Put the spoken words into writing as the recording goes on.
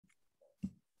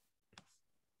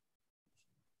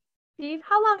Steve,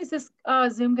 how long is this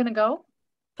Zoom going to go?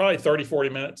 Probably 30, 40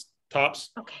 minutes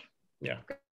tops. Okay. Yeah.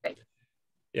 Great.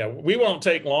 Yeah, we won't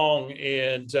take long,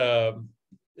 and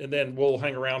then we'll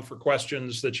hang around for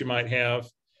questions that you might have.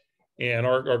 And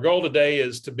our goal today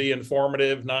is to be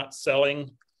informative, not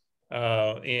selling.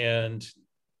 And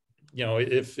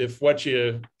if what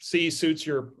you see suits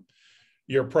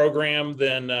your program,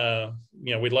 then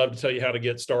we'd love to tell you how to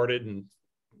get started, and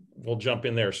we'll jump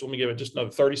in there. So let me give it just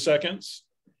another 30 seconds,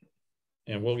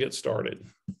 and we'll get started.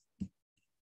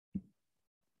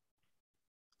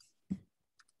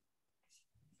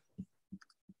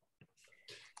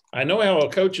 I know how a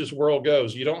coach's world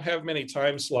goes. You don't have many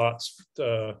time slots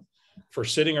for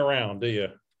sitting around, do you?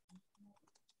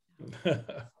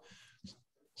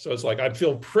 So it's like, I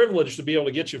feel privileged to be able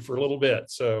to get you for a little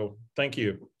bit. So thank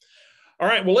you. All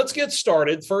right, well, let's get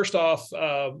started. First off,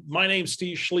 my name's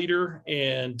Steve Schlueter,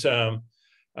 and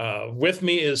with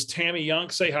me is Tammy Young.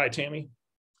 Say hi, Tammy.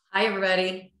 Hi,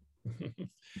 everybody.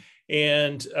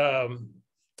 And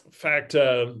in fact,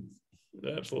 we'll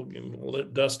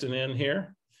let Dustin in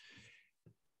here.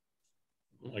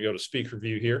 I go to speaker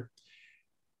view here.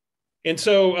 And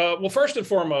so, well, first and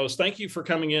foremost, thank you for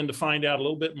coming in to find out a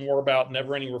little bit more about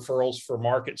Never Ending Referrals for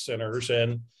Market Centers.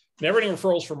 And Never Ending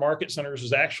Referrals for Market Centers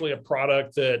is actually a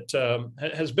product that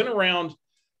has been around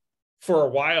for a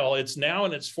while. It's now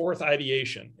in its fourth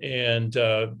ideation, and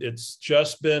it's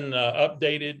just been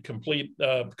updated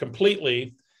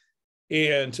completely.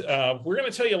 And we're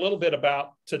going to tell you a little bit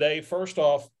about today. First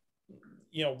off,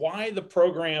 why the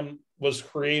program was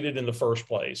created in the first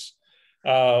place,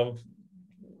 how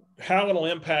it'll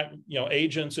impact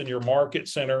agents in your market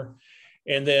center,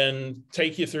 and then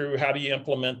take you through how do you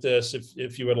implement this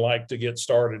if you would like to get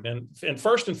started. And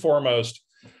first and foremost,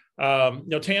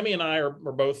 Tammy and I are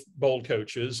both Bold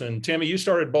coaches. And Tammy, you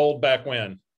started Bold back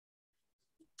when?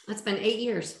 It's been 8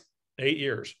 years. 8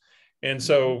 years. And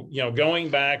so, going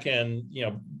back and,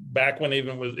 back when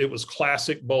it was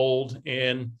classic Bold.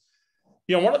 And,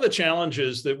 one of the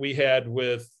challenges that we had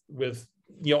with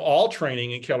all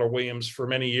training in Keller Williams for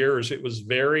many years, it was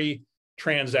very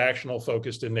transactional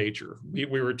focused in nature. We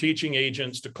were teaching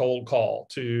agents to cold call,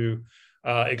 to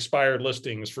expired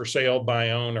listings, for sale by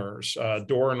owners,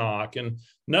 door knock, and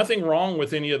nothing wrong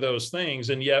with any of those things.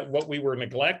 And yet what we were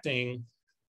neglecting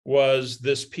was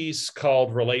this piece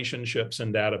called relationships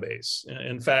and database.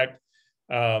 In fact,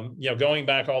 going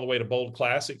back all the way to Bold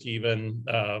Classic, even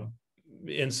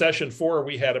in session 4,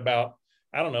 we had about,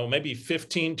 I don't know, maybe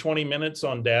 15, 20 minutes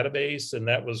on database. And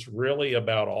that was really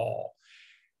about all.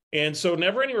 And so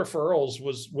Never Ending Referrals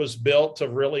was built to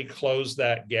really close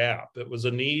that gap. It was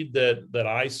a need that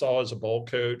I saw as a Bold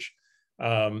coach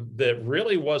that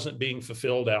really wasn't being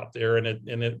fulfilled out there. And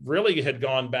it really had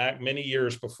gone back many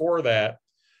years before that,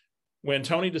 when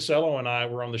Tony DeCello and I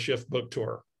were on the Shift book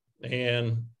tour.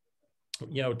 And,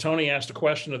 Tony asked a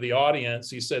question of the audience.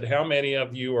 He said, how many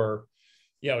of you are,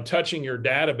 touching your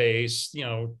database,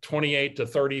 28 to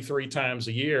 33 times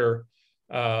a year?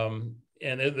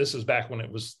 And this is back when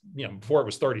it was, before it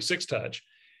was 36 touch.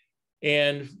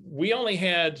 And we only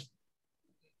had,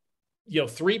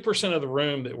 3% of the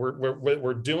room that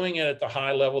were doing it at the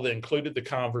high level that included the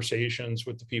conversations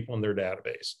with the people in their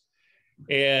database.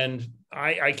 And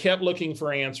I kept looking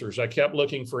for answers. And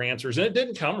it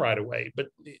didn't come right away. But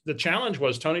the challenge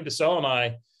was Tony DeCello and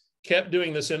I kept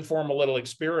doing this informal little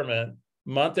experiment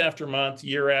month after month,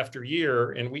 year after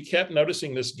year. And we kept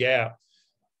noticing this gap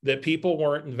that people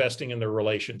weren't investing in their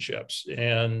relationships.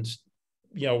 And,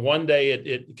 one day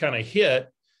it kind of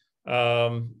hit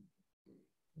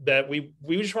that we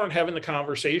just weren't having the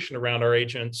conversation around our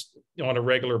agents on a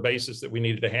regular basis that we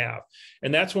needed to have.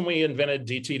 And that's when we invented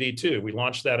DTD2. We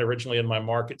launched that originally in my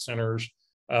market centers,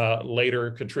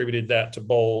 later contributed that to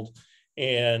Bold.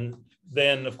 And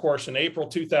then, of course, in April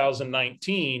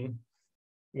 2019,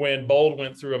 when Bold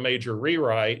went through a major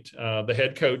rewrite, the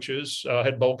head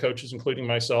Bold coaches, including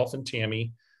myself and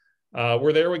Tammy,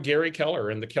 were there with Gary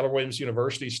Keller and the Keller Williams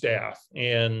University staff.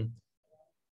 And,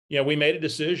 we made a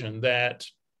decision that,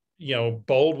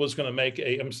 Bold was going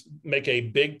to make a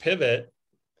big pivot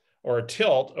or a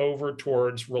tilt over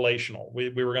towards relational. We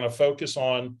were going to focus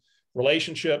on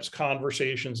relationships,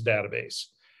 conversations, database.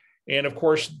 And of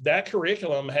course, that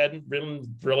curriculum hadn't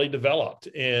been really developed.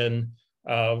 And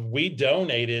we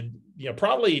donated,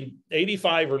 probably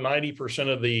 85 or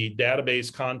 90% of the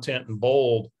database content in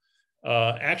Bold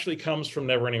actually comes from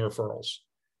Never Ending Referrals.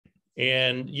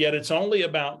 And yet it's only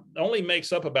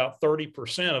makes up about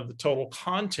 30% of the total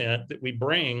content that we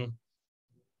bring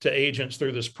to agents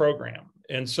through this program.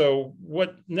 And so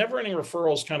what Never Ending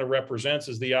Referrals kind of represents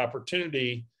is the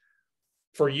opportunity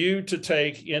for you to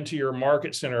take into your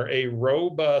market center a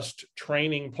robust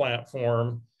training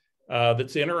platform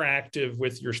that's interactive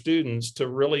with your students to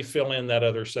really fill in that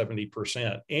other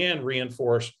 70% and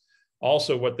reinforce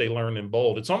also what they learned in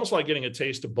bold. It's almost like getting a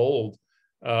taste of bold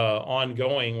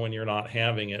ongoing when you're not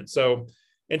having it. So,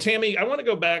 and Tammy, I want to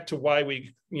go back to why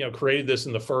we, created this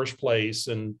in the first place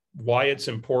and why it's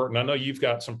important. I know you've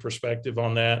got some perspective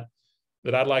on that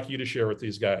I'd like you to share with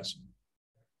these guys.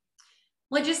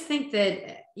 Well, I just think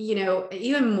that,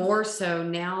 even more so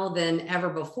now than ever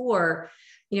before,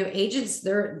 agents,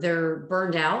 they're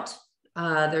burned out,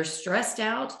 they're stressed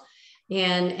out,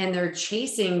 and they're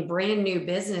chasing brand new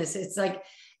business. It's like,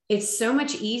 it's so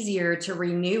much easier to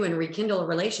renew and rekindle a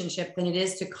relationship than it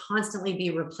is to constantly be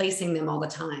replacing them all the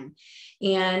time.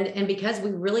 And because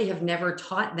we really have never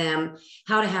taught them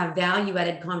how to have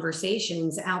value-added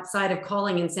conversations outside of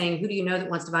calling and saying, who do you know that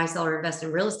wants to buy, sell, or invest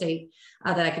in real estate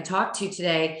that I could talk to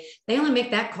today? They only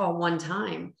make that call one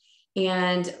time.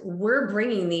 And we're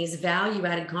bringing these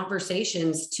value-added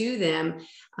conversations to them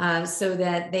so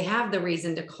that they have the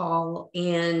reason to call,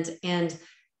 and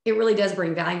it really does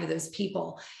bring value to those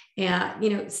people.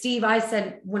 And, Steve, I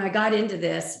said, when I got into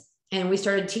this and we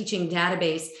started teaching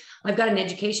database, I've got an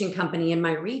education company in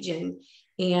my region,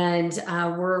 and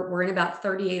we're in about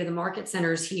 38 of the market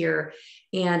centers here.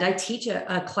 And I teach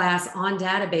a class on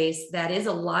database that is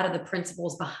a lot of the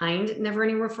principles behind Never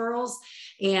Ending Referrals.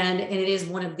 And it is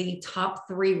one of the top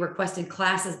 3 requested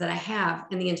classes that I have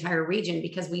in the entire region,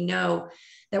 because we know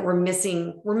that we're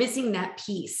missing that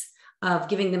piece of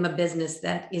giving them a business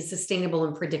that is sustainable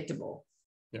and predictable.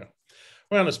 Yeah.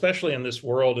 Well, and especially in this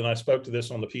world, and I spoke to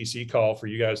this on the PC call for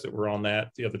you guys that were on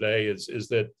that the other day, is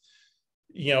that,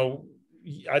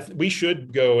 we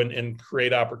should go and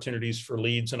create opportunities for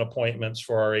leads and appointments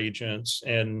for our agents.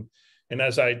 And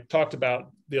as I talked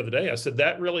about the other day, I said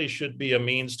that really should be a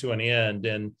means to an end.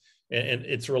 And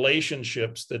it's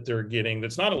relationships that they're getting.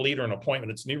 That's not a lead or an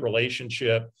appointment. It's a new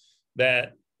relationship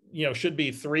that, should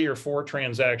be 3 or 4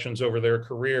 transactions over their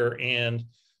career, and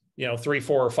 3,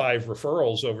 4, or 5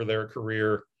 referrals over their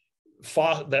career.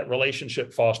 That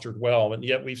relationship fostered well. And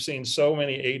yet we've seen so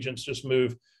many agents just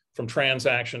move from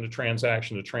transaction to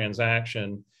transaction to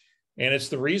transaction. And it's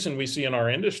the reason we see in our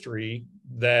industry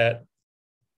that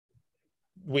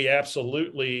we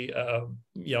absolutely,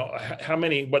 how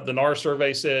many, what the NAR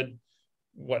survey said,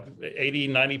 80,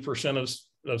 90%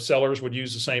 of sellers would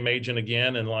use the same agent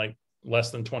again, and like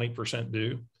less than 20%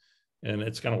 do. And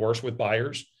it's kind of worse with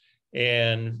buyers.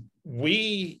 And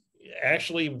we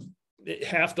actually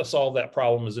have to solve that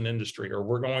problem as an industry, or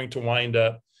we're going to wind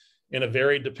up in a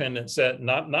very dependent set,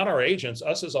 not our agents,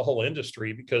 us as a whole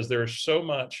industry, because there's so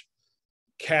much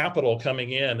capital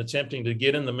coming in, attempting to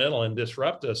get in the middle and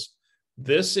disrupt us.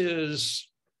 It's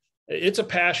a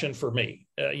passion for me.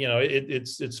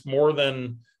 It's more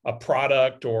than a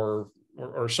product or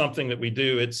something that we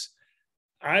do.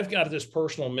 I've got this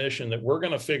personal mission that we're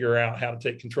going to figure out how to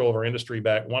take control of our industry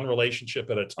back, one relationship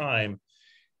at a time.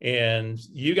 And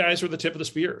you guys are the tip of the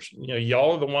spears.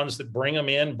 Y'all are the ones that bring them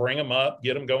in, bring them up,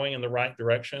 get them going in the right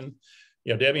direction.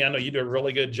 Debbie, I know you do a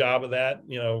really good job of that.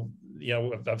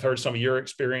 I've heard some of your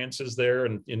experiences there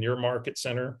in your market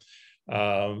center.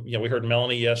 We heard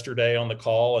Melanie yesterday on the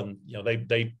call, and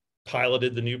they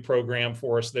piloted the new program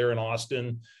for us there in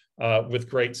Austin with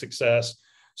great success.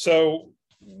 So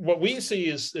what we see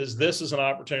is this is an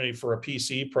opportunity for a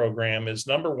PC program. Is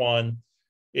number one,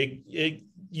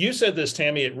 you said this,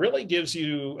 Tammy, it really gives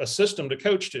you a system to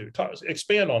coach to.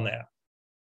 Expand on that.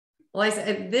 Well, I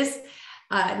said this,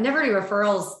 Never Ending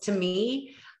Referrals to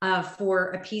me,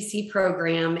 for a PC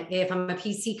program, if I'm a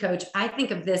PC coach, I think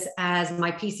of this as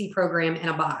my PC program in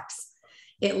a box.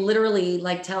 It literally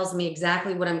tells me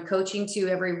exactly what I'm coaching to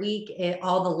every week.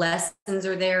 All the lessons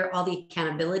are there. All the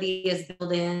accountability is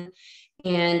built in.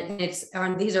 And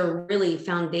these are really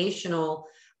foundational,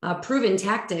 proven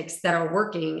tactics that are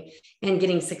working and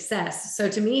getting success. So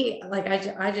to me,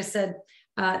 I just said,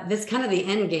 this kind of the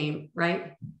end game,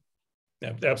 right?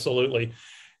 Yeah, absolutely.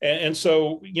 And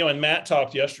so, and Matt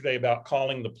talked yesterday about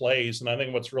calling the plays. And I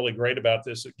think what's really great about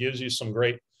this, it gives you some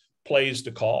great plays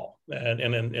to call,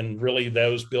 and really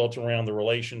those built around the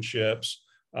relationships,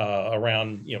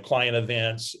 around, client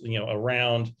events,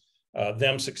 around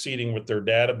them succeeding with their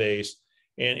database.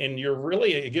 And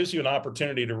it gives you an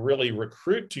opportunity to really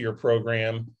recruit to your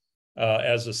program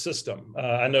as a system.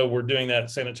 I know we're doing that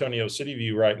at San Antonio City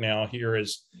View right now. Here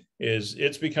is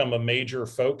it's become a major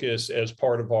focus as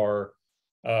part of our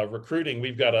recruiting.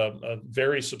 We've got a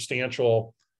very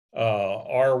substantial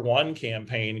R1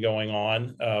 campaign going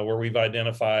on where we've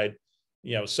identified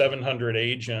 700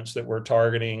 agents that we're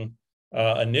targeting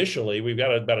initially. We've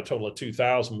got about a total of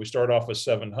 2,000. We start off with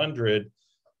 700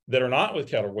 that are not with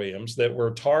Keller Williams that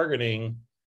we're targeting,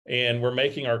 and we're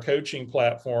making our coaching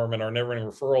platform and our never-ending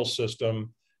referral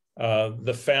system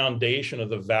the foundation of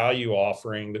the value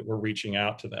offering that we're reaching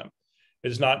out to them.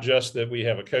 It's not just that we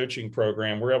have a coaching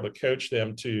program, we're able to coach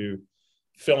them to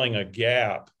filling a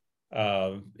gap.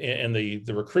 And the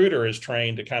recruiter is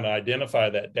trained to kind of identify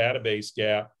that database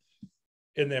gap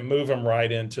and then move them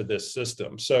right into this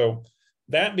system. So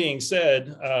that being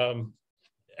said,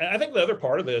 I think the other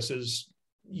part of this is,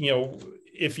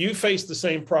 if you face the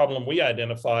same problem we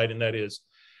identified, and that is,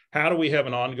 how do we have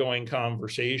an ongoing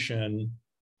conversation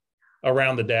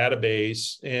around the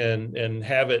database and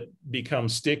have it become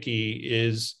sticky,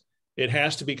 is it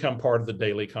has to become part of the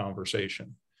daily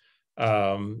conversation.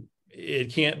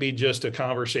 It can't be just a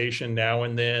conversation now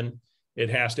and then. It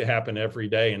has to happen every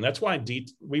day. And that's why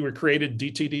we created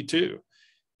DTD2,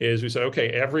 is we said, okay,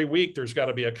 every week there's got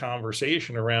to be a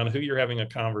conversation around who you're having a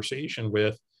conversation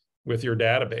with your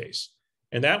database.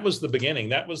 And that was the beginning.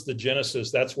 That was the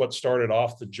genesis. That's what started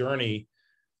off the journey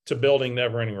to building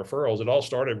Never-Ending Referrals. It all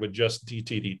started with just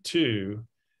DTD2.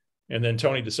 And then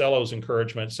Tony DeCello's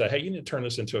encouragement said, hey, you need to turn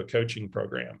this into a coaching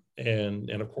program. And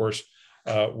of course,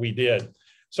 we did.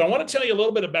 So I want to tell you a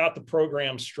little bit about the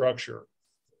program structure.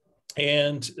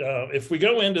 And if we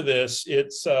go into this,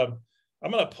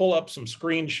 I'm going to pull up some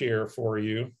screen share for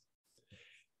you.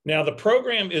 Now, the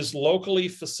program is locally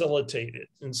facilitated.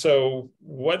 And so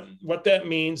what that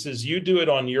means is you do it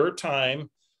on your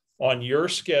time, on your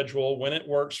schedule, when it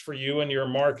works for you and your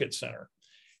market center.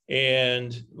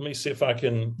 And let me see if I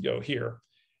can go here.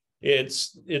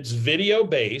 It's video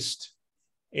based,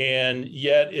 and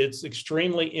yet it's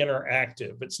extremely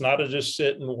interactive. It's not just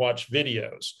sit and watch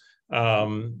videos.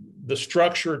 The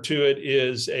structure to it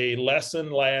is a lesson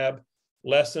lab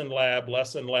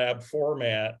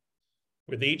format,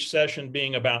 with each session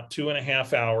being about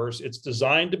 2.5 hours. It's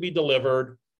designed to be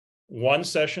delivered one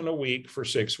session a week for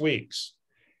 6 weeks.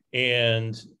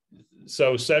 And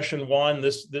so session one,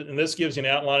 this gives you an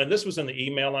outline, and this was in the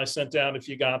email I sent out if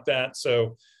you got that.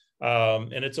 So,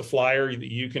 and it's a flyer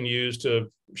that you can use to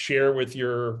share with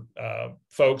your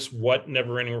folks what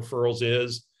Never-Ending Referrals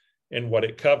is and what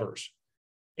it covers.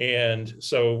 And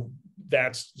so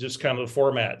that's just kind of the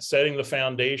format. Setting the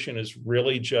foundation is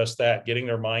really just that, getting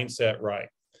their mindset right.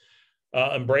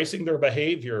 Embracing their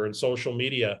behavior and social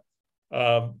media.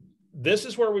 This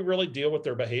is where we really deal with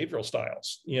their behavioral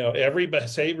styles. Every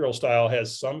behavioral style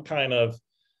has some kind of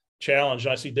challenge.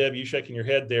 And I see, Deb, you shaking your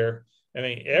head there. I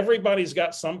mean, everybody's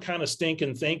got some kind of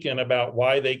stinking thinking about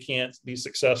why they can't be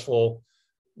successful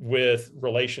with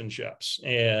relationships.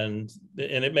 And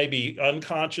it may be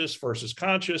unconscious versus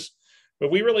conscious, but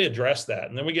we really address that.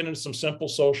 And then we get into some simple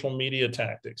social media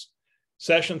tactics.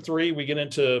 Session 3, we get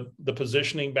into the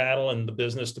positioning battle and the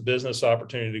business-to-business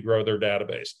opportunity to grow their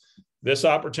database. This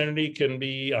opportunity can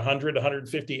be 100,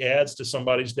 150 ads to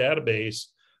somebody's database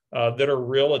that are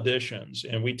real additions.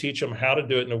 And we teach them how to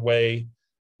do it in a way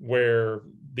where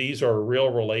these are real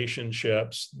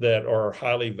relationships that are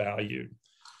highly valued.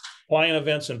 Client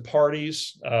events and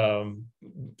parties.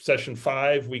 Session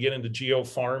 5, we get into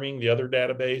geo-farming, the other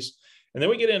database. And then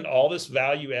we get into all this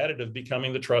value added of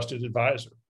becoming the trusted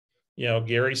advisor.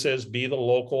 Gary says, be the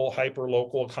local,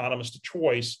 hyper-local economist of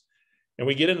choice. And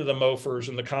we get into the MOFers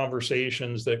and the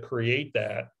conversations that create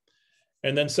that.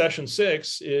 And then session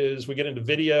 6 is we get into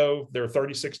video, their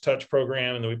 36 touch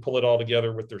program, and then we pull it all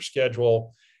together with their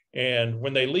schedule. And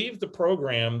when they leave the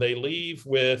program, they leave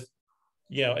with,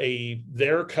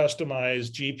 their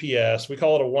customized GPS. We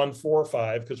call it a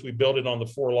 145 because we build it on the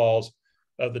 4 laws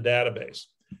of the database.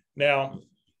 Now,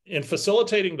 in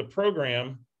facilitating the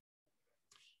program,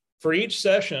 for each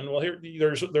session, well,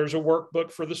 there's a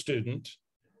workbook for the student.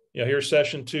 Here's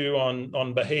session 2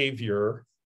 on behavior.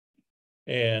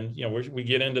 And, we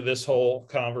get into this whole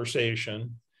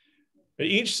conversation. But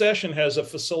each session has a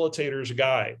facilitator's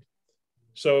guide.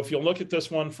 So if you'll look at this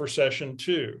one for session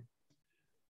 2,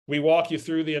 we walk you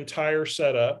through the entire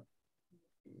setup,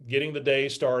 getting the day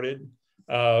started,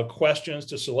 questions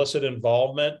to solicit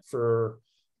involvement for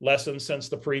lessons since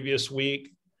the previous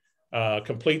week,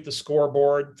 complete the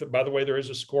scoreboard. By the way, there is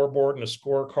a scoreboard and a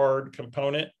scorecard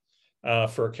component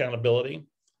for accountability.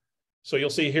 So you'll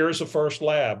see here's the first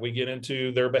lab. We get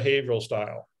into their behavioral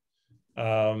style,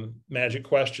 magic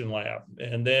question lab.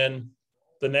 And then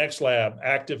the next lab,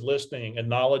 active listening,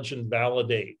 acknowledge and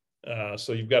validate.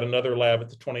 So you've got another lab at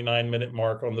the 29-minute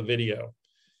mark on the video.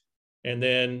 And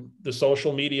then the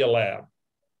social media lab.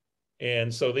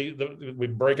 And so we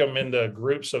break them into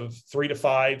groups of 3 to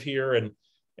 5 here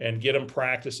and get them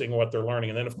practicing what they're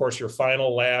learning. And then, of course, your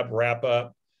final lab wrap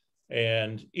up.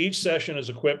 And each session is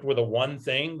equipped with a one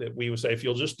thing that we would say, if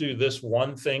you'll just do this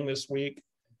one thing this week,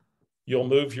 you'll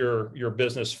move your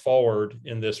business forward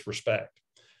in this respect.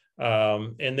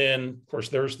 And then, of course,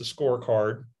 there's the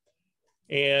scorecard.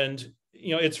 And,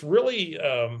 it's really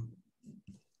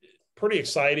pretty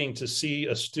exciting to see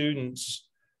a student's,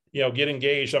 get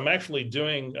engaged. I'm actually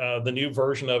doing the new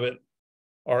version of it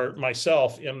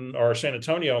myself in our San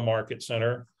Antonio Market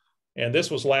Center. And this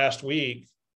was last week,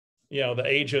 the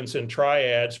agents and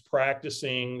triads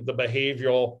practicing the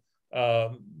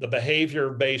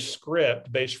behavior-based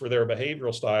script based for their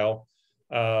behavioral style.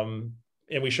 And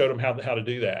we showed them how to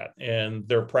do that. And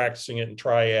they're practicing it in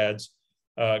triads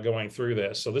going through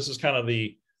this. So this is kind of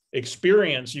the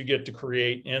experience you get to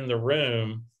create in the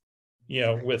room,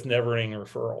 with Never Ending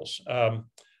Referrals.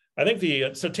 I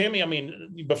think so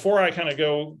Tammy, before I kind of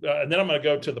go, and then I'm going to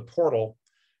go to the portal,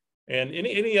 and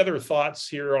any other thoughts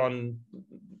here on,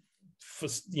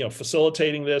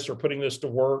 facilitating this or putting this to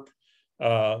work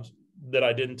that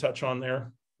I didn't touch on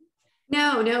there?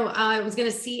 No, I was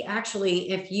going to see actually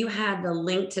if you had the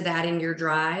link to that in your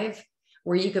drive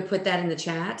where you could put that in the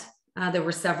chat. There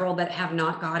were several that have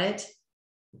not got it.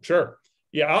 Sure.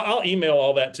 Yeah, I'll email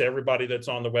all that to everybody that's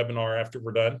on the webinar after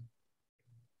we're done.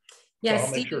 Yes,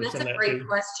 so Stephen, that's a great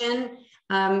question.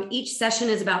 Each session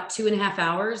is about 2.5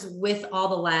 hours with all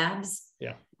the labs.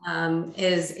 Yeah.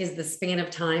 Is the span of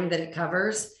time that it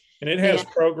covers. And it has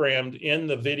programmed in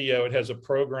the video, it has a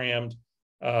programmed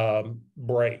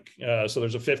break. So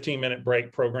there's a 15-minute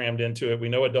break programmed into it. We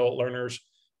know adult learners,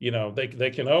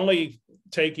 they can only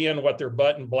take in what their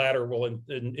butt and bladder will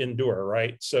endure,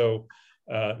 right? So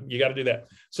you got to do that.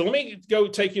 So let me go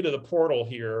take you to the portal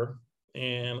here,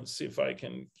 and let's see if I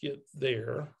can get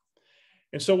there.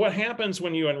 And so what happens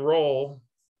when you enroll,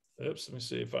 oops, let me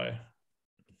see if I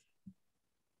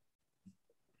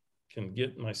can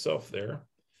get myself there.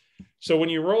 So when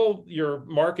you roll your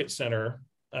market center,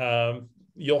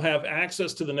 you'll have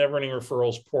access to the Never Ending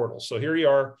Referrals portal. So here you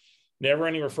are, Never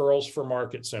Ending Referrals for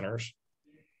market centers.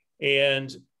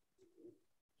 And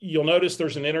you'll notice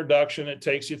there's an introduction. It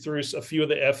takes you through a few of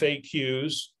the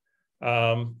FAQs,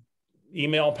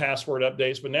 email password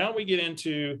updates. But now we get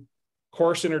into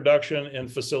course introduction and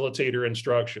facilitator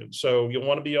instruction. So you'll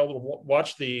want to be able to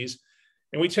watch these.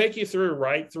 And we take you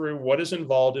right through what is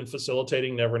involved in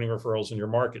facilitating Never Ending Referrals in your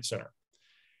market center.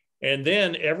 And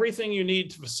then everything you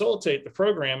need to facilitate the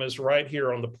program is right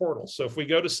here on the portal. So if we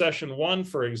go to session 1,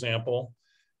 for example,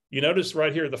 you notice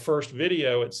right here, the first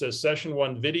video, it says session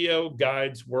 1 video,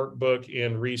 guides, workbook,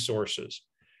 and resources.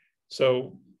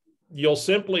 So you'll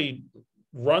simply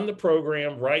run the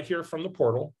program right here from the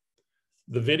portal.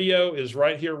 The video is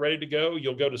right here ready to go.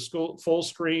 You'll go to full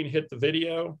screen, hit the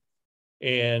video,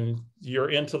 and you're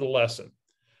into the lesson.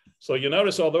 So you'll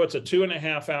notice, although it's a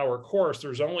 2.5-hour course,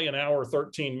 there's only an hour,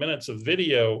 13 minutes of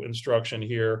video instruction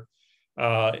here.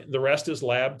 The rest is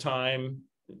lab time,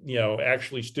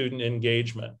 actually student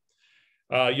engagement.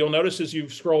 You'll notice as you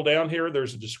scroll down here,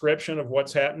 there's a description of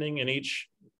what's happening in each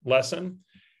lesson.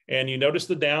 And you notice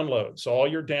the downloads. So all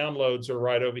your downloads are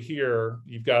right over here.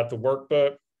 You've got the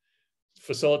workbook,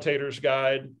 facilitator's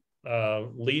guide,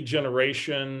 lead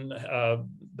generation,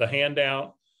 the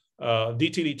handout,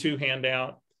 DTD2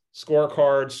 handout,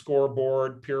 scorecard,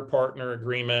 scoreboard, peer partner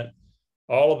agreement.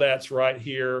 All of that's right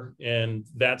here. And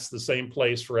that's the same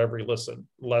place for every lesson.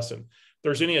 If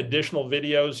there's any additional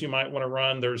videos you might want to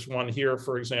run, there's one here,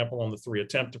 for example, on the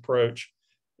 3-attempt approach.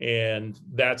 And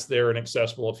that's there and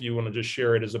accessible if you want to just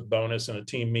share it as a bonus in a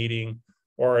team meeting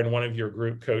or in one of your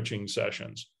group coaching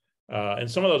sessions.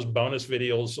 And some of those bonus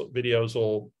videos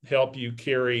will help you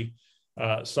carry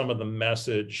some of the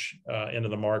message into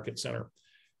the market center.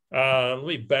 Let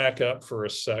me back up for a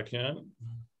second.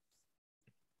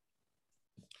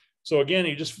 So again,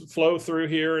 you just flow through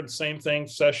here and same thing,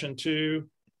 session 2,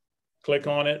 click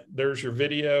on it. There's your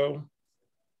video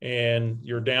and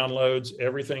your downloads.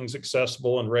 Everything's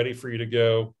accessible and ready for you to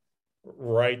go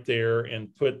right there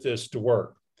and put this to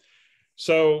work.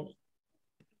 So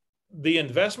the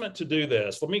investment to do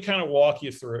this, let me kind of walk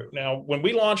you through. Now, when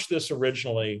we launched this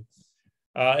originally,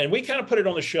 and we kind of put it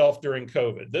on the shelf during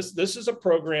COVID, this is a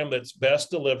program that's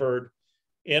best delivered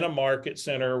in a market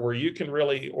center where you can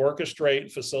really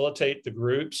orchestrate, facilitate the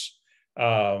groups,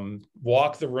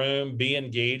 walk the room, be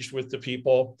engaged with the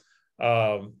people.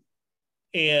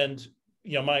 And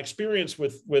my experience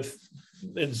with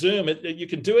in Zoom, you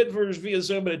can do it via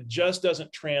Zoom, but it just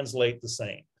doesn't translate the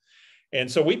same. And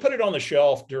so we put it on the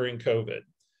shelf during COVID,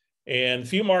 and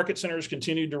few market centers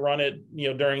continued to run it,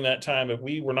 during that time, but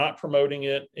we were not promoting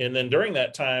it. And then during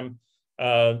that time,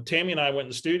 Tammy and I went in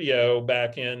the studio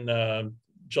back in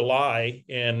July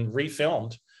and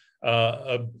refilmed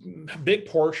a big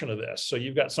portion of this. So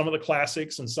you've got some of the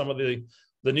classics and some of the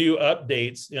new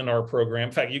updates in our program.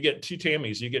 In fact, you get two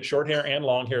Tammys. You get short hair and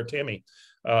long hair Tammy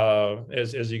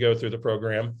as you go through the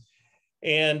program.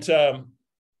 And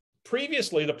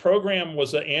previously, the program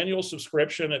was an annual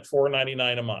subscription at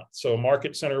 $4.99 a month. So a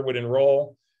market center would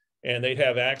enroll, and they'd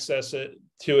have access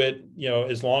to it,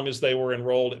 as long as they were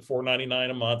enrolled at $4.99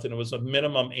 a month, and it was a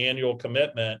minimum annual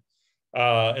commitment.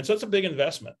 And so it's a big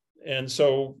investment. And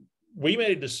so we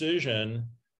made a decision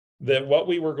that what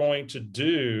we were going to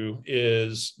do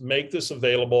is make this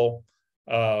available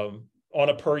on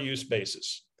a per use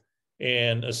basis.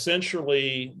 And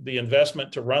essentially, the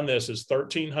investment to run this is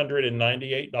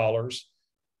 $1,398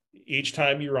 each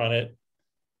time you run it.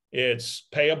 It's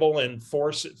payable in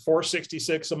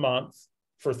 $466 a month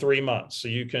for 3 months. So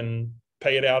you can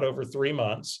pay it out over 3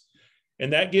 months.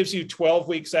 And that gives you 12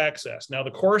 weeks access. Now, the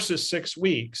course is 6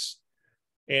 weeks.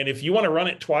 And if you want to run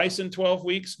it twice in 12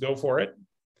 weeks, go for it.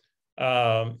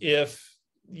 If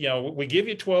we give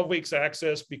you 12 weeks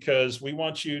access because we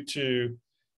want you to,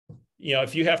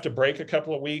 if you have to break a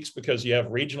couple of weeks because you have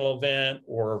a regional event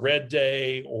or a red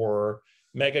day or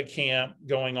mega camp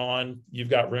going on, you've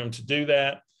got room to do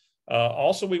that.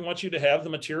 Also, we want you to have the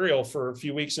material for a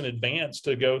few weeks in advance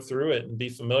to go through it and be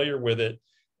familiar with it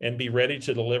and be ready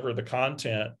to deliver the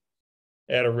content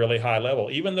at a really high level.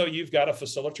 Even though you've got a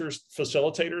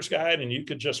facilitator's guide and you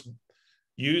could just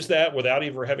use that without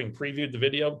even having previewed the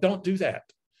video, don't do that.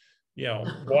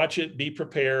 Watch it, be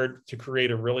prepared to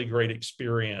create a really great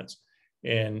experience.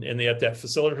 And that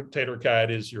facilitator guide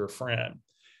is your friend.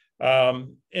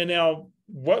 And now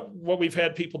what we've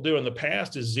had people do in the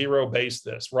past is zero base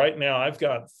this. Right now, I've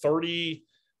got 38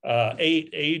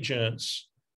 agents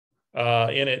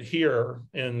in it here,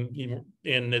 and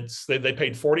they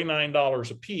paid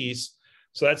 $49 a piece.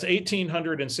 So that's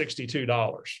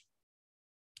 $1,862.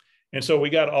 And so we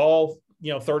got all,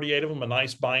 38 of them, a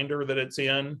nice binder that it's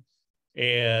in.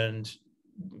 And,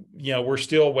 we're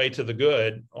still way to the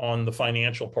good on the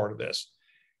financial part of this.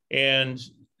 And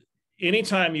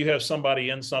anytime you have somebody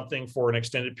in something for an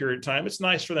extended period of time, it's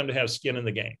nice for them to have skin in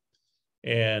the game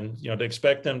and, to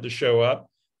expect them to show up.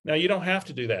 Now, you don't have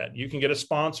to do that. You can get a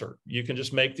sponsor. You can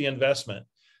just make the investment,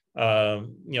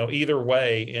 either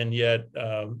way. And yet,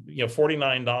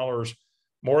 $49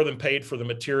 more than paid for the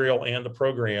material and the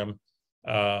program,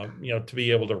 to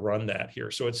be able to run that here.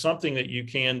 So it's something that you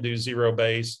can do zero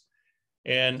base.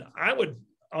 And I would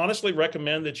honestly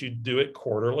recommend that you do it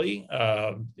quarterly,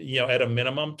 at a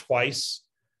minimum twice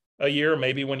a year,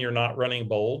 maybe when you're not running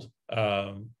bold,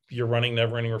 you're running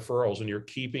never ending referrals and you're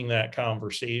keeping that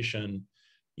conversation,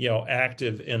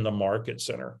 active in the market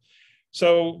center.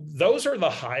 So those are the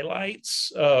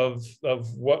highlights of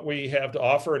what we have to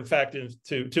offer. In fact,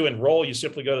 to enroll, you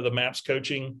simply go to the MAPS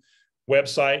coaching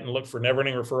website and look for never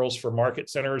ending referrals for market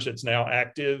centers. It's now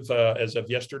active as of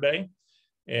yesterday.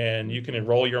 And you can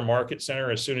enroll your market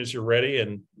center as soon as you're ready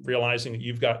and realizing that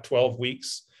you've got 12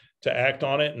 weeks to act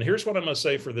on it. And here's what I'm going to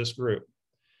say for this group.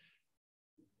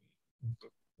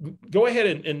 Go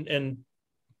ahead and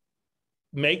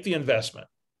make the investment.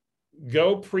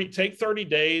 Take 30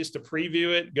 days to preview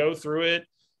it, go through it,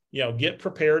 get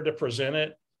prepared to present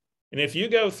it. And if you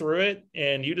go through it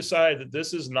and you decide that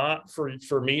this is not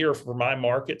for me or for my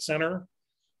market center,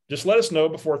 just let us know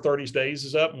before 30 days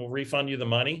is up and we'll refund you the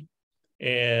money.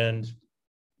 And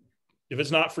if it's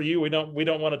not for you, we don't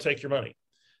want to take your money.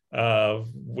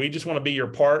 We just want to be your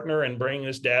partner and bring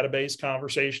this database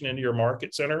conversation into your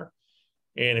market center.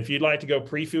 And if you'd like to go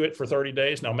preview it for 30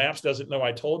 days, now MAPS doesn't know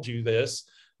I told you this,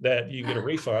 that you get a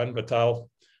refund, but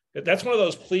that's one of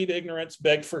those plead ignorance,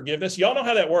 beg forgiveness. Y'all know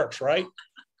how that works, right?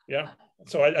 Yeah.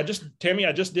 So Tammy,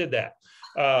 I just did that.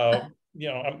 And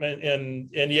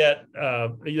yet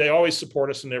they always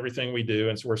support us in everything we do.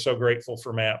 And so we're so grateful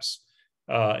for MAPS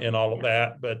and all of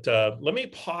that. But let me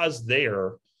pause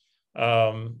there.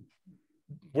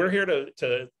 We're here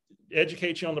to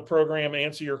educate you on the program,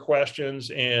 answer your questions.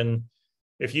 And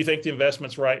if you think the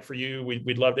investment's right for you,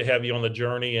 we'd love to have you on the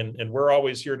journey. And we're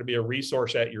always here to be a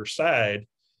resource at your side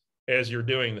as you're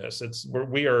doing this.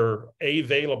 We are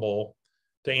available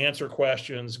to answer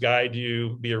questions, guide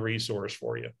you, be a resource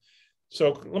for you.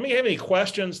 So let me have any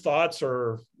questions, thoughts,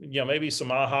 or maybe some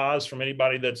ahas from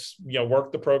anybody that's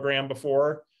worked the program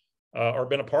before or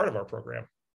been a part of our program.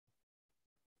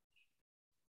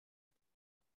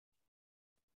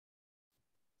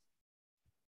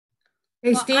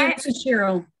 Hey, Steve, this is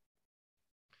Cheryl.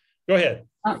 Go ahead.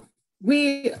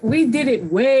 We did it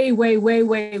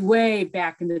way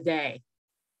back in the day.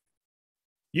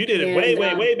 You did it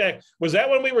way back. Was that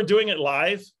when we were doing it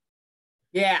live?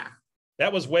 Yeah.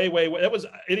 that was that was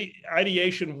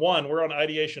ideation 1. We're on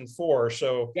ideation 4.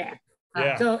 So Yeah.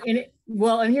 yeah. So, and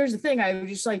here's the thing, I would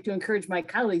just like to encourage my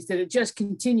colleagues that it just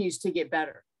continues to get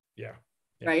better. Yeah.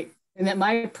 Right. And that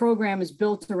my program is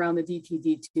built around the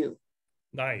DTD2.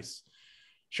 Nice.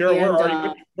 Cheryl, where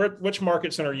are you? Which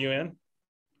market center are you in?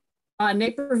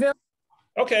 Naperville.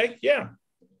 Okay. Yeah.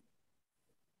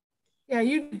 Yeah.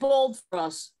 You bold for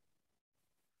us.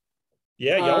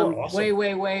 Yeah. Y'all are awesome.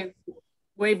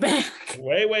 Way back.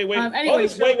 Way.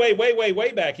 Anyway,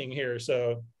 way backing here.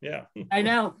 So yeah. I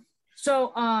know.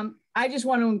 So I just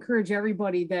want to encourage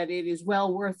everybody that it is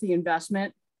well worth the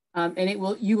investment. And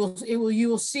you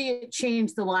will see it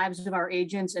change the lives of our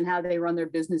agents and how they run their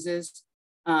businesses.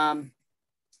 And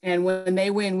when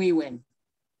they win, we win.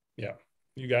 Yeah,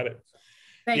 you got it.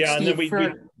 Thanks, yeah, Steve, and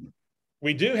then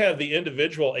we do have the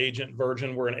individual agent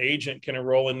version where an agent can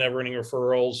enroll in never ending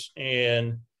referrals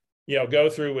and go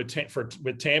through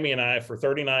with Tammy and I for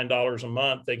 $39 a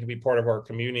month. They can be part of our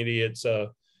community. It's a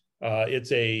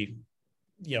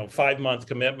 5-month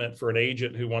commitment for an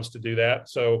agent who wants to do that.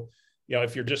 So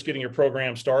if you're just getting your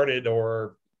program started,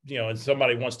 or and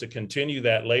somebody wants to continue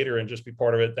that later and just be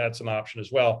part of it, that's an option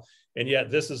as well. And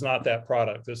yet this is not that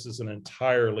product. This is an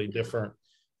entirely different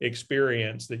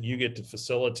experience that you get to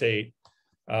facilitate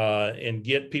and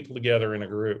get people together in a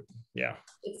group. Yeah.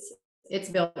 It's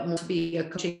built more to be a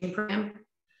coaching program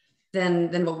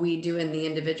than what we do in the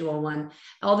individual one.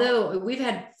 Although we've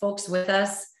had folks with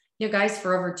us, guys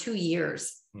for over 2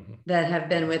 years that have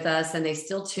been with us, and they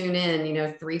still tune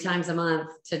in, 3 times a month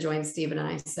to join Steve and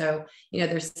I. So,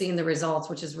 they're seeing the results,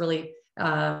 which is really,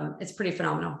 it's pretty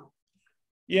phenomenal.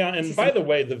 Yeah. And by the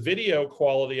way, the video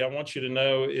quality, I want you to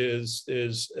know is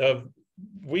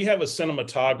we have a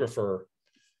cinematographer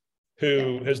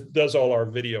who does all our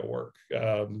video work.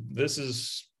 This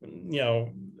is,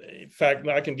 in fact,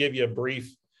 I can give you a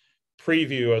brief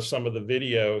preview of some of the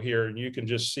video here, and you can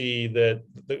just see that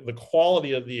the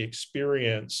quality of the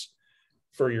experience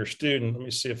for your student. Let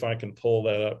me see if I can pull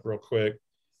that up real quick.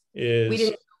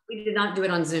 We did not do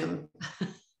it on Zoom.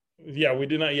 Yeah, we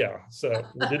did not. Yeah, so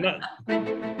we did not.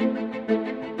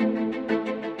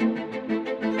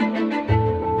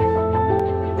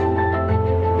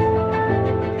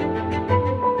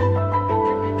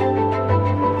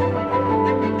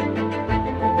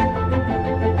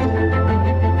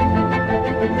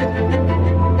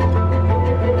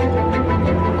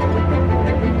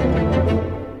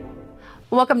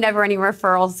 Welcome, Never Ending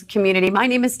Referrals community. My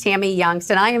name is Tammy Youngst,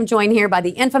 and I am joined here by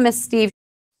the infamous Steve.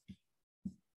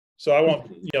 So I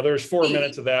won't, there's 4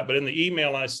 minutes of that, but in the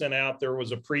email I sent out, there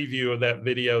was a preview of that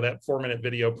video. That 4-minute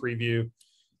video preview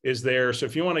is there. So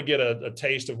if you want to get a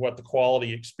taste of what the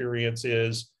quality experience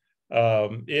is,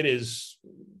 it is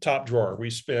top drawer.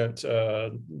 We spent,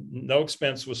 no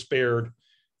expense was spared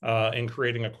in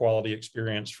creating a quality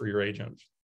experience for your agents.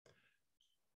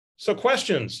 So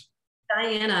questions?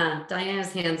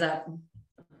 Diana's hands up.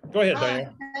 Go ahead,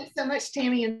 Diana. Thanks so much,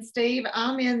 Tammy and Steve.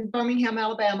 I'm in Birmingham,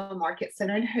 Alabama Market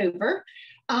Center in Hoover.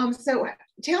 So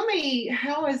tell me,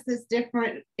 how is this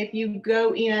different if you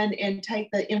go in and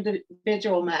take the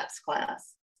individual MAPS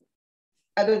class,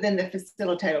 other than the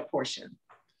facilitator portion?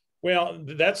 Well,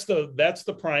 that's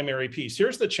the primary piece.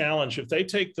 Here's the challenge. If they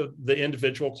take the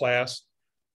individual class,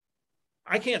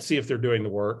 I can't see if they're doing the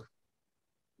work.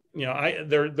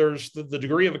 There's the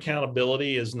degree of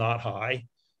accountability is not high.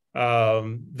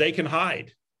 They can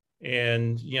hide.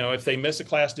 And, if they miss a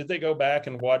class, did they go back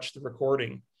and watch the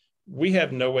recording? We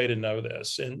have no way to know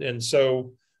this. And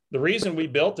so the reason we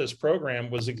built this program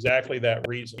was exactly that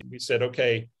reason. We said,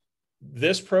 okay,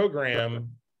 this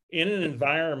program in an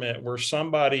environment where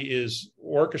somebody is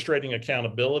orchestrating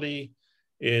accountability,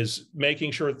 is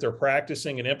making sure that they're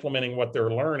practicing and implementing what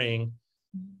they're learning,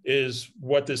 is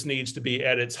what this needs to be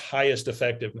at its highest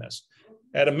effectiveness.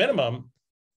 At a minimum,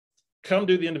 come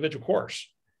do the individual course.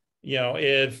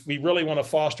 If we really want to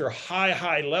foster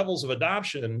high levels of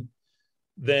adoption,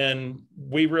 then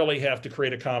we really have to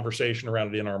create a conversation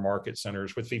around it in our market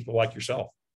centers with people like yourself.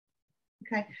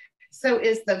 Okay. So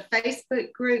is the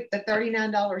Facebook group, the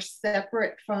 $39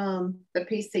 separate from the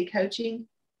PC coaching?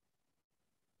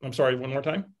 I'm sorry, one more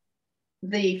time.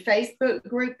 The Facebook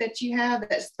group that you have,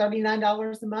 that's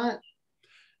 $39 a month.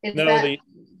 Is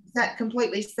that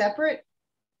completely separate?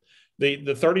 The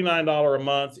 $39 a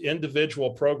month individual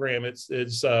program, it's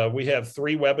we have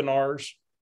 3 webinars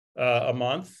a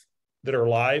month that are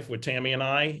live with Tammy and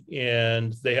I,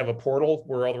 and they have a portal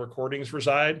where all the recordings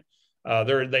reside.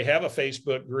 They have a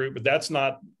Facebook group, but that's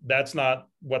not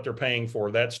what they're paying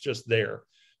for. That's just there.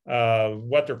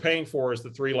 What they're paying for is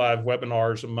the 3 live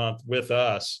webinars a month with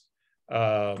us.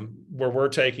 where we're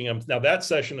taking them. Now that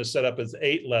session is set up as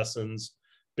 8 lessons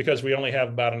because we only have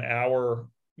about an hour,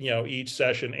 each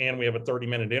session, and we have a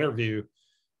 30-minute interview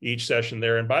each session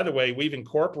there. And by the way, we've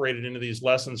incorporated into these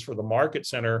lessons for the Market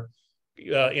Center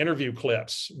interview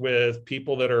clips with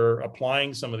people that are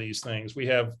applying some of these things. We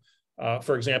have,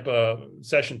 for example,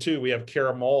 session 2, we have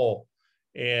Kara Mole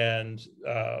and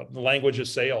the language of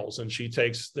sales, and she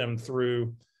takes them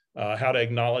through how to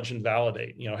acknowledge and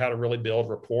validate, how to really build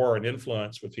rapport and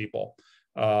influence with people.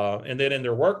 And then in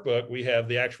their workbook, we have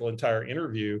the actual entire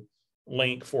interview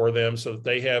link for them so that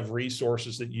they have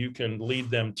resources that you can lead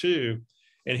them to.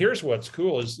 And here's what's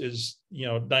cool is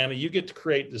Diana, you get to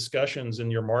create discussions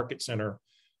in your Market Center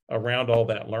around all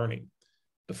that learning.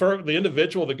 The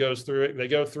individual that goes through it, they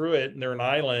go through it and they're an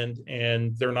island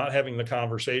and they're not having the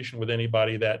conversation with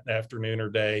anybody that afternoon or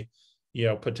day,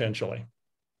 potentially.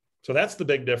 So that's the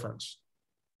big difference.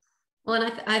 Well,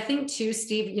 and I think too,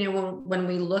 Steve, when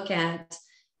we look at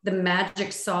the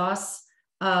magic sauce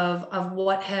of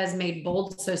what has made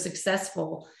Bold so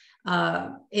successful,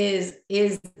 is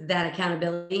that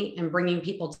accountability and bringing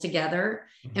people together.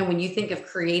 Mm-hmm. And when you think of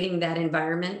creating that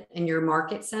environment in your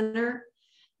Market Center,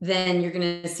 then you're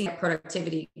going to see that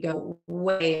productivity go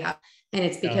way up. And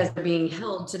it's because they're being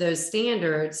held to those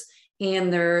standards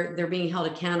and they're being held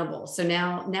accountable. So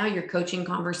now your coaching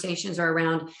conversations are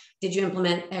around, did you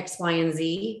implement X, Y, and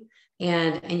Z?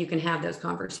 And you can have those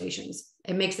conversations.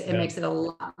 It makes it a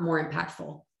lot more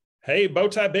impactful. Hey,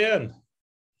 Bowtie Ben.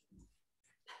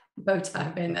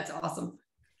 Bowtie Ben, that's awesome.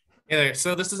 Yeah,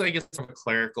 so this is, I guess, a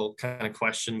clerical kind of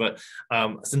question, but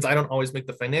since I don't always make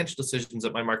the financial decisions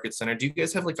at my Market Center, do you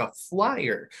guys have like a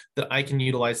flyer that I can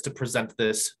utilize to present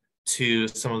this to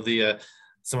some of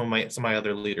my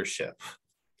other leadership?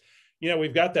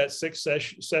 We've got that 6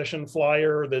 session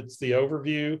flyer that's the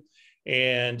overview.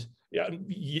 And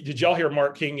did y'all hear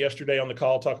Mark King yesterday on the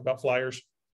call talk about flyers?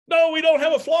 No, we don't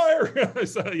have a flyer.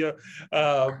 So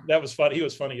that was funny. He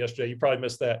was funny yesterday. You probably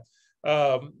missed that.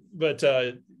 But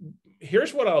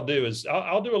here's what I'll do is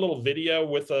I'll do a little video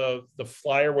with the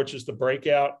flyer, which is the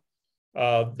breakout.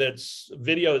 That's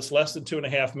video that's less than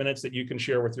 2.5 minutes that you can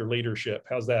share with your leadership.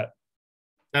 How's that?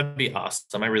 That'd be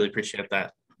awesome. I really appreciate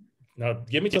that. Now,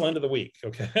 give me till end of the week.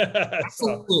 Okay.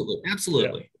 Absolutely.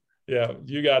 Absolutely. Yeah,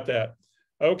 you got that.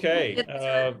 Okay.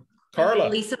 Carla.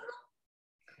 Lisa.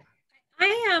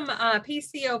 I am a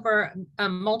PC over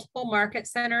multiple Market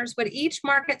Centers. Would each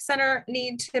Market Center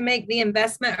need to make the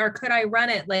investment, or could I run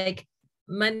it like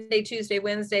Monday, Tuesday,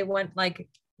 Wednesday,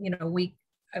 week?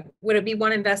 Would it be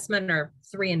one investment or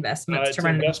 3 investments to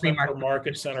run investment per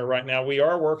Market Center right now? We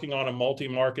are working on a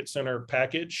multi-Market Center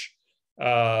package,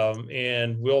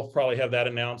 and we'll probably have that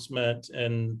announcement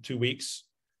in 2 weeks.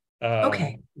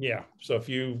 Okay. Yeah. So if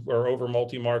you are over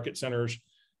multi-Market Centers,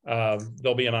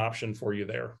 there'll be an option for you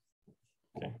there.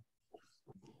 Okay.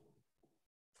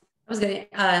 I was going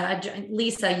to,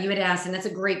 Lisa, you had asked, and that's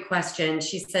a great question.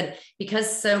 She said,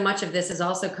 because so much of this is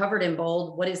also covered in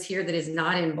bold, what is here that is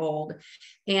not in bold?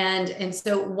 And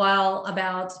so while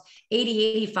about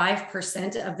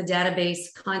 85% of the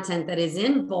database content that is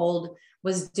in bold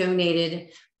was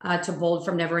donated to Bold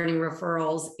from Never Ending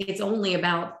Referrals, it's only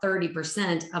about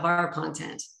 30% of our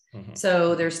content. Mm-hmm.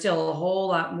 So there's still a whole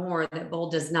lot more that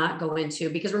Bold does not go into,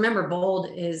 because remember, Bold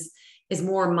is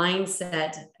more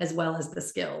mindset as well as the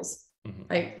skills, mm-hmm.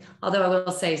 right? Although I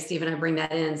will say, Steve and I bring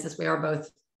that in since we are both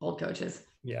Bold coaches.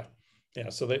 Yeah. Yeah.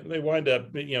 So they wind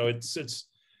up,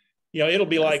 it'll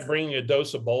be like bringing a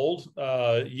dose of Bold,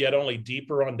 yet only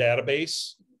deeper on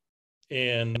database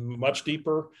and much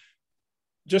deeper.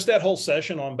 Just that whole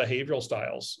session on behavioral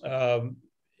styles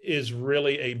is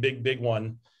really a big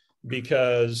one,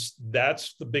 because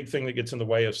that's the big thing that gets in the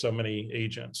way of so many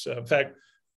agents. In fact,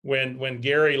 when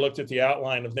Gary looked at the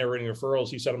outline of Never Ending Referrals,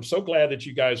 he said, I'm so glad that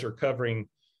you guys are covering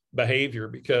behavior,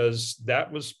 because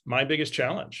that was my biggest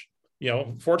challenge.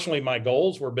 Fortunately, my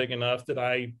goals were big enough that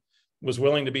I was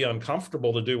willing to be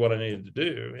uncomfortable to do what I needed to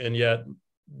do. And yet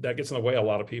that gets in the way of a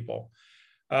lot of people.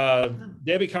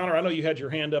 Debbie Connor, I know you had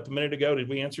your hand up a minute ago. Did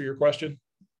we answer your question?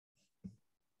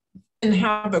 I didn't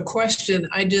have a question.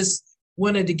 I just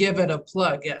wanted to give it a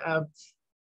plug.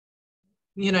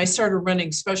 I started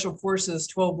running Special Forces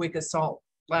 12-week assault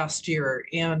last year,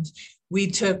 and we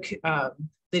took the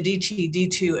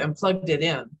DT-D2 and plugged it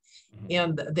in. Mm-hmm.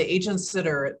 And the agents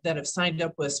that have signed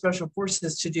up with Special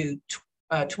Forces to do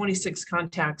 26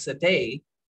 contacts a day,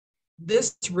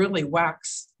 this really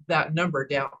whacks that number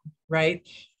down, right?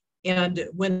 And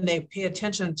when they pay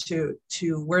attention to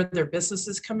where their business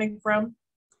is coming from,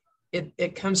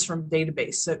 it comes from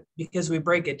database. So because we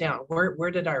break it down,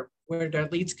 where did our where did our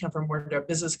leads come from? Where did our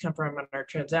business come from and our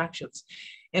transactions?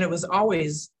 And it was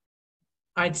always,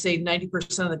 I'd say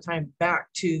 90% of the time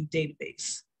back to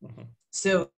database. Mhm.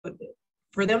 So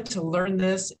for them to learn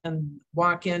this and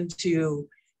walk into,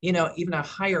 you know, even a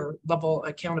higher level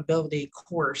accountability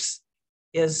course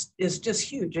is just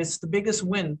huge. It's the biggest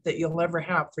win that you'll ever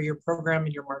have for your program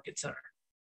and your market center.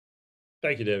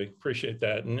 Thank you, Debbie. Appreciate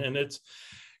that. And it's,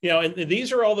 you know, and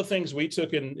these are all the things we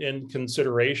took in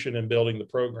consideration in building the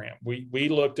program. We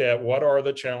looked at what are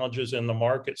the challenges in the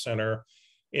market center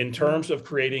in terms of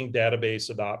creating database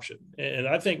adoption. And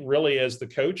I think really as the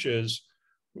coaches,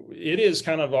 it is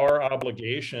kind of our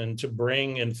obligation to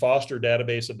bring and foster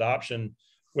database adoption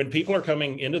when people are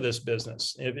coming into this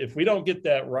business. If we don't get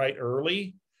that right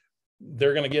early,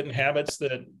 they're going to get in habits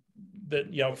that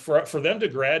you know, for them to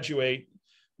graduate,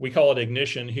 we call it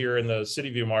ignition here in the City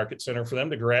View Market Center, for them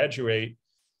to graduate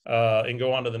and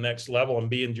go on to the next level and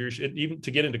be in, even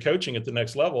to get into coaching at the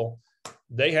next level,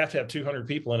 they have to have 200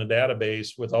 people in a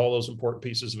database with all those important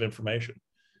pieces of information.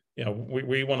 You know,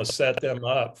 we want to set them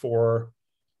up for,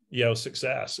 you know,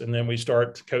 success. And then we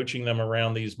start coaching them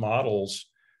around these models.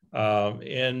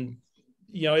 And,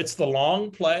 you know, it's the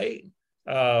long play,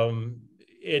 and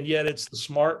yet it's the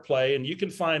smart play. And you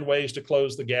can find ways to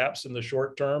close the gaps in the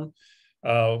short term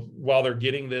while they're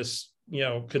getting this, you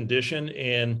know, condition.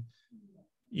 And,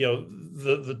 you know,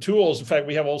 the tools, in fact,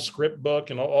 we have a whole script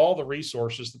book and all the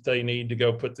resources that they need to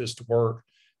go put this to work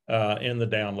in the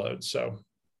download. So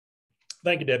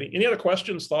thank you, Debbie. Any other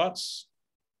questions, thoughts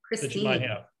that you might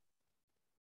have?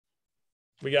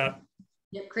 We got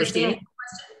Christine.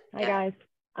 Hi guys.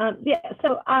 I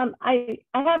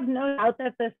have no doubt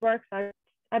that this works.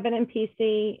 I've been in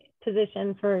PC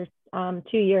position for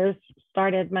 2 years,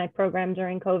 started my program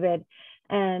during COVID,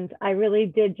 and I really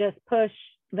did just push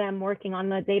them working on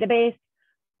the database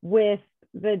with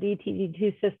the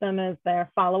DTD2 system as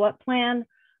their follow-up plan.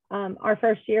 Our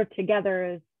first year together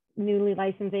as newly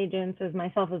licensed agents, as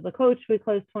myself as the coach, we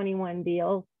closed 21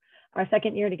 deals. Our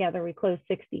second year together, we closed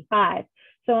 65.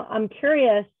 So I'm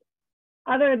curious,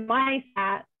 other than my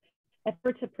stats, if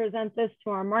we're to present this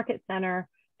to our market center,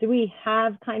 do we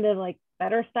have kind of like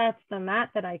better stats than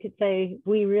that I could say,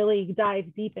 we really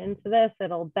dive deep into this,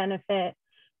 it'll benefit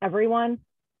everyone?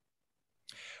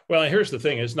 Well, here's the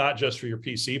thing, it's not just for your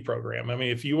PC program. I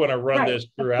mean, if you want to run this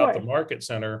throughout the market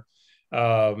center,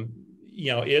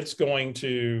 you know, it's going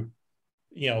to,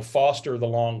 you know, foster the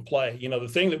long play. You know, the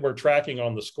thing that we're tracking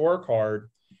on the scorecard,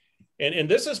 and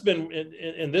this has been,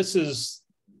 and this is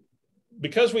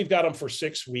because we've got them for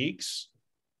 6 weeks,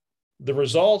 the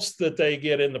results that they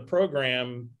get in the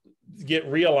program get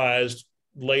realized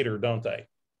later, don't they?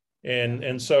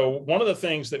 And so one of the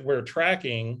things that we're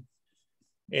tracking,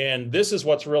 and this is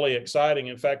what's really exciting.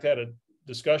 In fact, I had a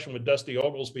discussion with Dusty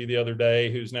Oglesby the other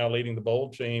day, who's now leading the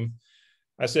Bold team.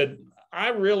 I said, I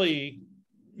really,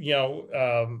 you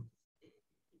know,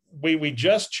 we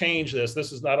just changed this.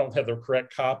 This is, I don't have the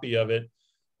correct copy of it,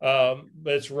 but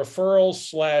it's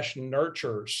referrals /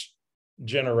 nurtures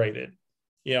generated,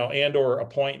 you know, and or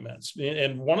appointments.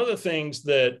 And one of the things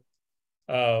that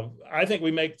I think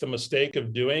we make the mistake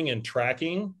of doing and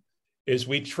tracking is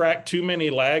we track too many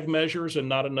lag measures and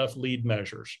not enough lead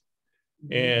measures.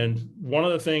 Mm-hmm. And one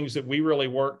of the things that we really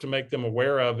work to make them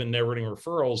aware of in never-ending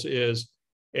referrals is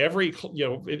every, you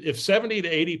know, if 70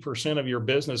 to 80% of your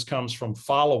business comes from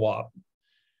follow-up,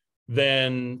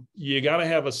 then you got to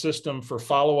have a system for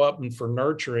follow-up and for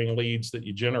nurturing leads that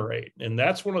you generate. And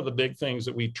that's one of the big things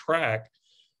that we track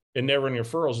in never-ending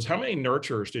referrals is how many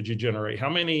nurturers did you generate? How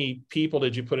many people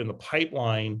did you put in the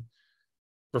pipeline?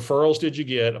 Referrals did you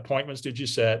get? Appointments did you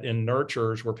set? And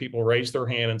nurtures where people raised their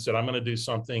hand and said, I'm going to do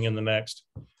something in the next,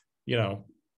 you know,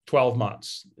 12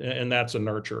 months. And that's a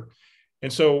nurture.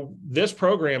 And so this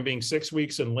program being 6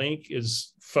 weeks in length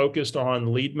is focused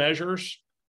on lead measures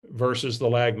versus the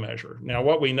lag measure. Now,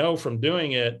 what we know from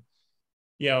doing it,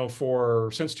 you know,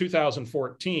 since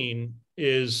 2014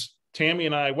 is Tammy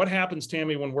and I, what happens,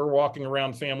 Tammy, when we're walking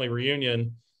around family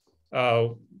reunion,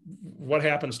 what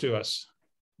happens to us?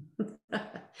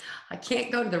 I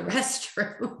can't go to the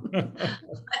restroom.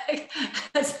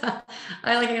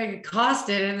 I get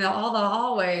accosted in all the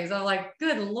hallways. I'm like,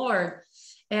 good Lord.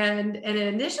 And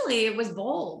initially it was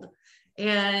Bold.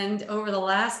 And over the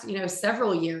last, you know,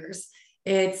 several years,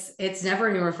 it's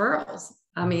never-ending referrals.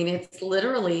 I mean, it's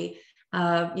literally,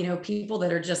 you know, people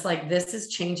that are just like, this is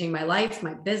changing my life,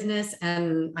 my business,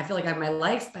 and I feel like I have my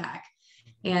life back.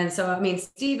 And so, I mean,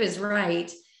 Steve is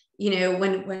right. You know,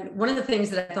 when one of the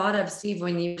things that I thought of, Steve,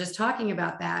 when you were just talking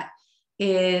about that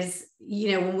is,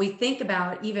 when we think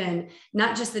about even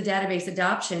not just the database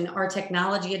adoption, our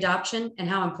technology adoption and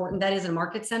how important that is in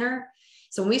Market Center.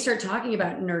 So when we start talking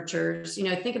about nurtures,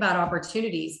 think about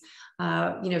opportunities.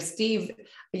 Steve,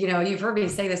 you've heard me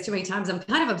say this too many times. I'm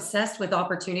kind of obsessed with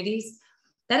opportunities.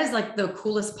 That is like the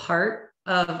coolest part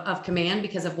of Command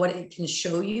because of what it can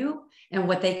show you and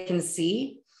what they can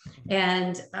see.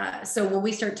 And so when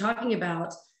we start talking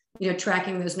about,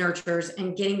 tracking those nurtures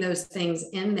and getting those things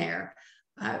in there,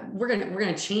 we're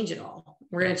gonna change it all.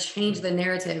 We're gonna change the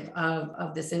narrative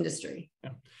of this industry.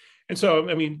 Yeah. And so,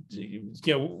 I mean,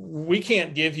 we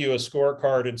can't give you a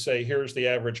scorecard and say, here's the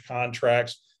average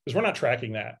contracts, because we're not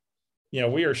tracking that.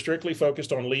 We are strictly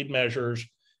focused on lead measures,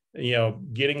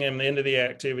 getting them into the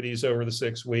activities over the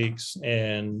 6 weeks.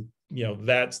 And,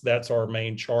 that's our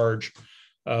main charge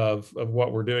of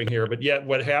what we're doing here. But yet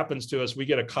what happens to us, we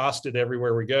get accosted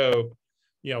everywhere we go,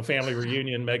 family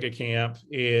reunion, mega camp.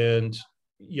 And,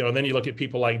 then you look at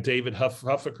people like David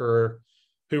Huffaker,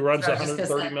 who runs a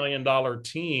 $130 million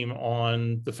team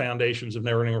on the foundations of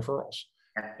Never Ending Referrals.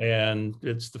 And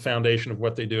it's the foundation of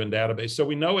what they do in database. So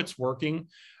we know it's working.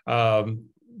 Can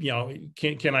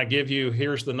I give you,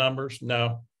 here's the numbers?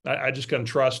 No, I just can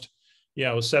trust,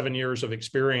 7 years of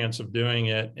experience of doing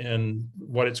it and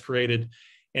what it's created.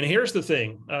 And here's the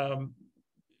thing,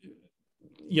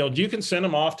 you can send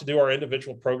them off to do our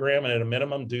individual program and at a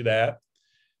minimum do that.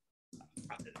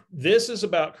 This is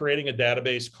about creating a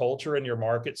database culture in your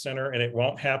Market Center, and it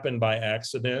won't happen by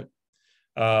accident.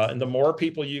 And the more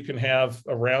people you can have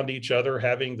around each other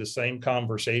having the same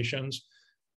conversations,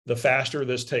 the faster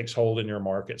this takes hold in your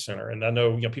Market Center. And I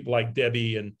know, people like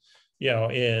Debbie and,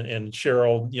 and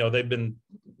Cheryl, they've been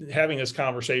having this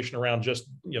conversation around just,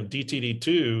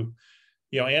 DTD2,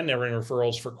 and Never Ending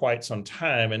Referrals for quite some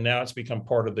time. And now it's become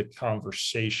part of the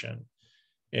conversation.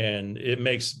 And it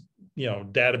makes,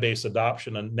 database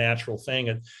adoption a natural thing.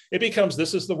 And it becomes,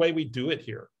 this is the way we do it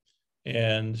here.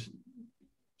 And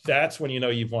that's when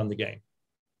you've won the game.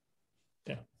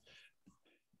 Yeah.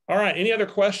 All right. Any other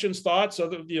questions, thoughts?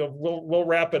 We'll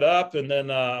wrap it up, and then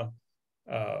want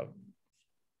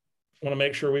to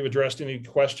make sure we've addressed any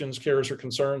questions, cares, or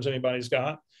concerns anybody's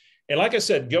got. And like I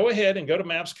said, go ahead and go to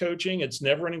MAPS Coaching. It's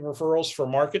Never Ending Referrals for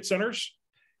Market Centers.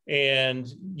 And,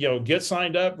 get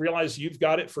signed up, realize you've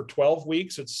got it for 12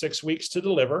 weeks. It's 6 weeks to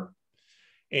deliver,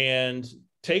 and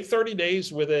take 30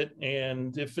 days with it.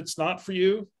 And if it's not for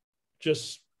you,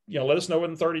 just, let us know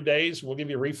within 30 days, we'll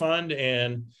give you a refund.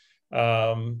 And,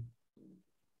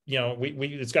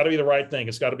 it's got to be the right thing.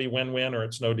 It's got to be win-win or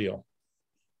it's no deal.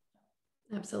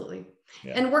 Absolutely.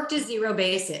 Yeah. And work to zero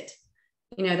base it.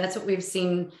 That's what we've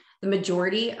seen. The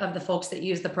majority of the folks that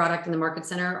use the product in the Market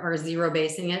Center are zero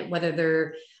basing it, whether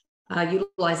they're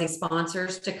utilizing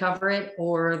sponsors to cover it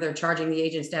or they're charging the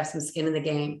agents to have some skin in the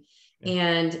game. Yeah.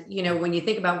 And, when you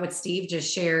think about what Steve just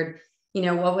shared,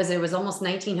 what was it? It was almost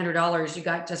 $1,900 you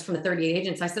got just from the 38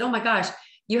 agents. I said, oh my gosh,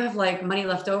 you have like money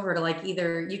left over to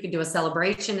either you could do a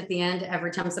celebration at the end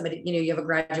every time somebody, you have a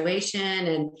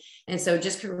graduation. And so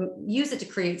just use it to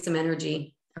create some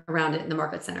energy around it in the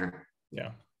Market Center.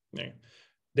 Yeah.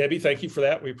 Debbie, thank you for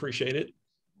that. We appreciate it.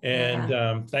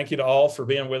 And thank you to all for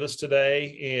being with us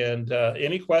today. And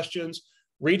any questions,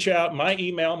 reach out. My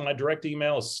direct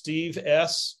email is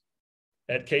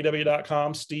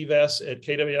stevess@kw.com,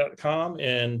 stevess@kw.com.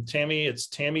 And Tammy, it's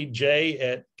Tammy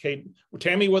J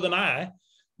Tammy with an I,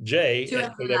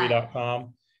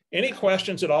 J@kw.com. Any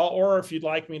questions at all, or if you'd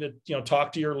like me to,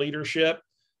 talk to your leadership,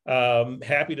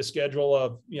 happy to schedule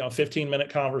a 15-minute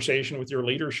conversation with your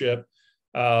leadership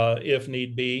if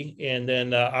need be. And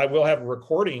then I will have a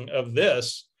recording of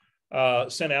this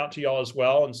sent out to y'all as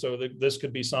well. And so this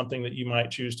could be something that you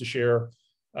might choose to share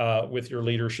with your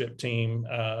leadership team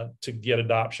to get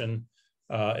adoption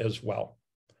as well.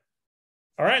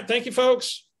 All right. Thank you,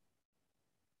 folks.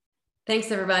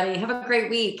 Thanks, everybody. Have a great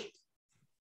week.